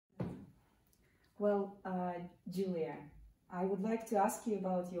Well, Julia, I would like to ask you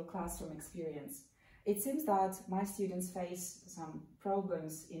about your classroom experience. It seems that my students face some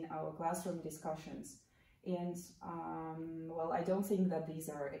problems in our classroom discussions, and well, I don't think that these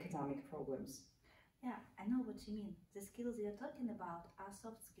are academic problems. Yeah, I know what you mean. The skills you're talking about are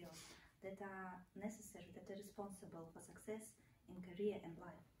soft skills that are necessary, that are responsible for success in career and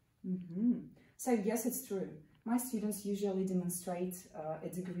life. Mm-hmm. So yes, it's true. My students usually demonstrate a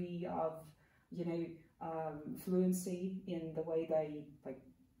degree of, fluency in the way they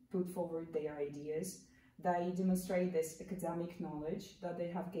put forward their ideas. They demonstrate this academic knowledge that they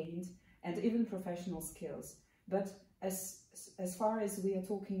have gained and even professional skills. But as far as we are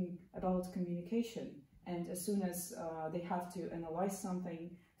talking about communication, and as soon as they have to analyze something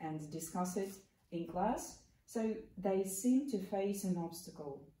and discuss it in class, so they seem to face an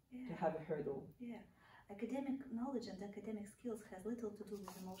obstacle, to have a hurdle. Yeah, academic knowledge and academic skills has little to do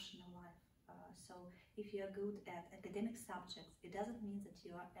with emotional life. So if you are good at academic subjects, it doesn't mean that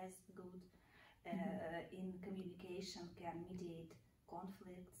you are as good in communication, can mediate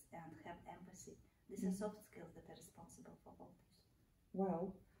conflicts and have empathy. These are soft skills that are responsible for all this.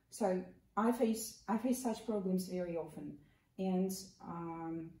 Well, so I face such problems very often, and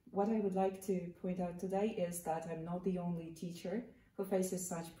what I would like to point out today is that I'm not the only teacher who faces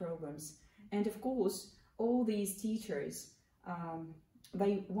such problems. And of course, all these teachers,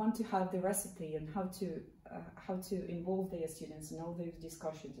 they want to have the recipe on how to involve their students in all those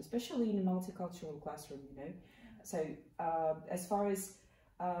discussions, especially in a multicultural classroom, So as far as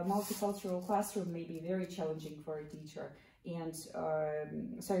multicultural classroom may be very challenging for a teacher, and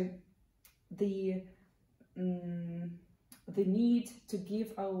so the need to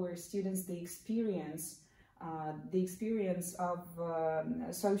give our students the experience of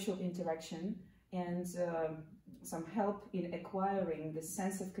social interaction and some help in acquiring the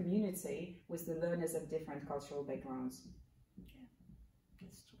sense of community with the learners of different cultural backgrounds. Yeah,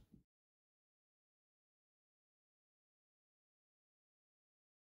 that's true.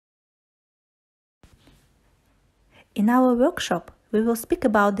 In our workshop, we will speak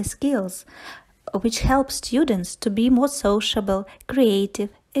about the skills which help students to be more sociable, creative,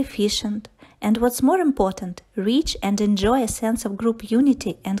 efficient, and what's more important, reach and enjoy a sense of group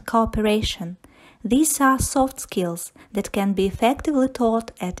unity and cooperation. These are soft skills that can be effectively taught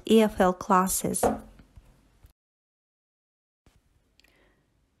at EFL classes.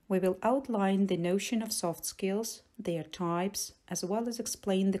 We will outline the notion of soft skills, their types, as well as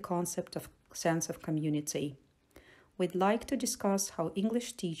explain the concept of sense of community. We'd like to discuss how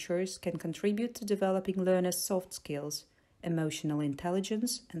English teachers can contribute to developing learners' soft skills, emotional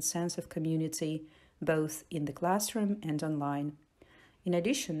intelligence, and sense of community, both in the classroom and online. In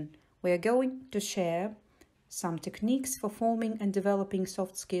addition, we are going to share some techniques for forming and developing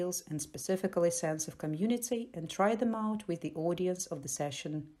soft skills and specifically sense of community, and try them out with the audience of the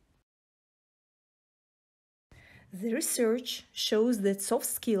session. The research shows that soft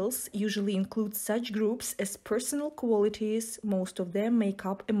skills usually include such groups as personal qualities, most of them make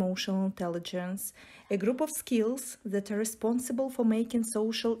up emotional intelligence, a group of skills that are responsible for making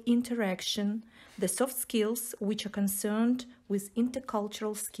social interaction, the soft skills which are concerned with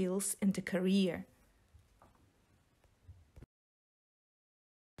intercultural skills and a career.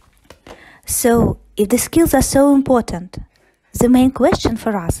 So, if the skills are so important, the main question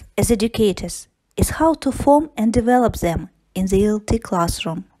for us as educators is how to form and develop them in the ELT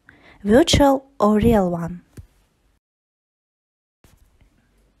classroom, virtual or real one.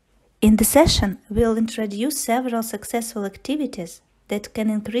 In the session, we'll introduce several successful activities that can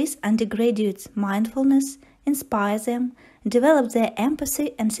increase undergraduates' mindfulness, inspire them, develop their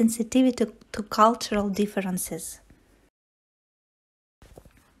empathy and sensitivity to cultural differences.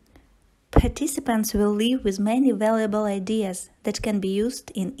 Participants will leave with many valuable ideas that can be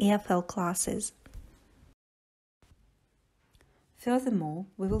used in EFL classes. Furthermore,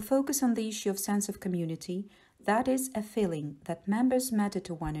 we will focus on the issue of sense of community, that is, a feeling that members matter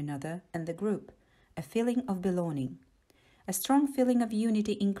to one another and the group, a feeling of belonging. A strong feeling of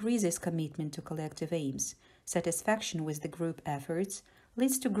unity increases commitment to collective aims, satisfaction with the group efforts,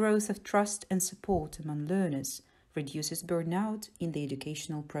 leads to growth of trust and support among learners, reduces burnout in the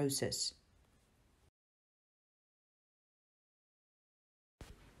educational process.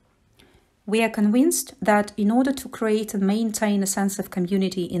 We are convinced that in order to create and maintain a sense of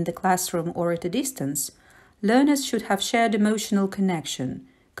community in the classroom or at a distance, learners should have shared emotional connection,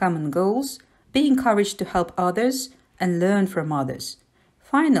 common goals, be encouraged to help others, and learn from others.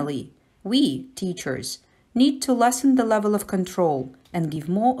 Finally, we, teachers, need to lessen the level of control and give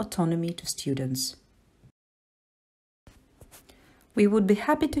more autonomy to students. We would be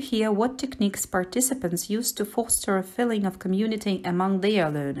happy to hear what techniques participants use to foster a feeling of community among their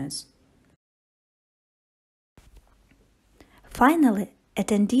learners. Finally,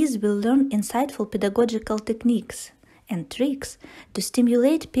 attendees will learn insightful pedagogical techniques and tricks to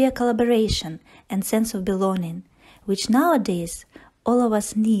stimulate peer collaboration and sense of belonging, which nowadays all of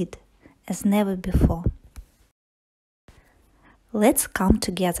us need as never before. Let's come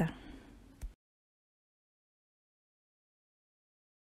together.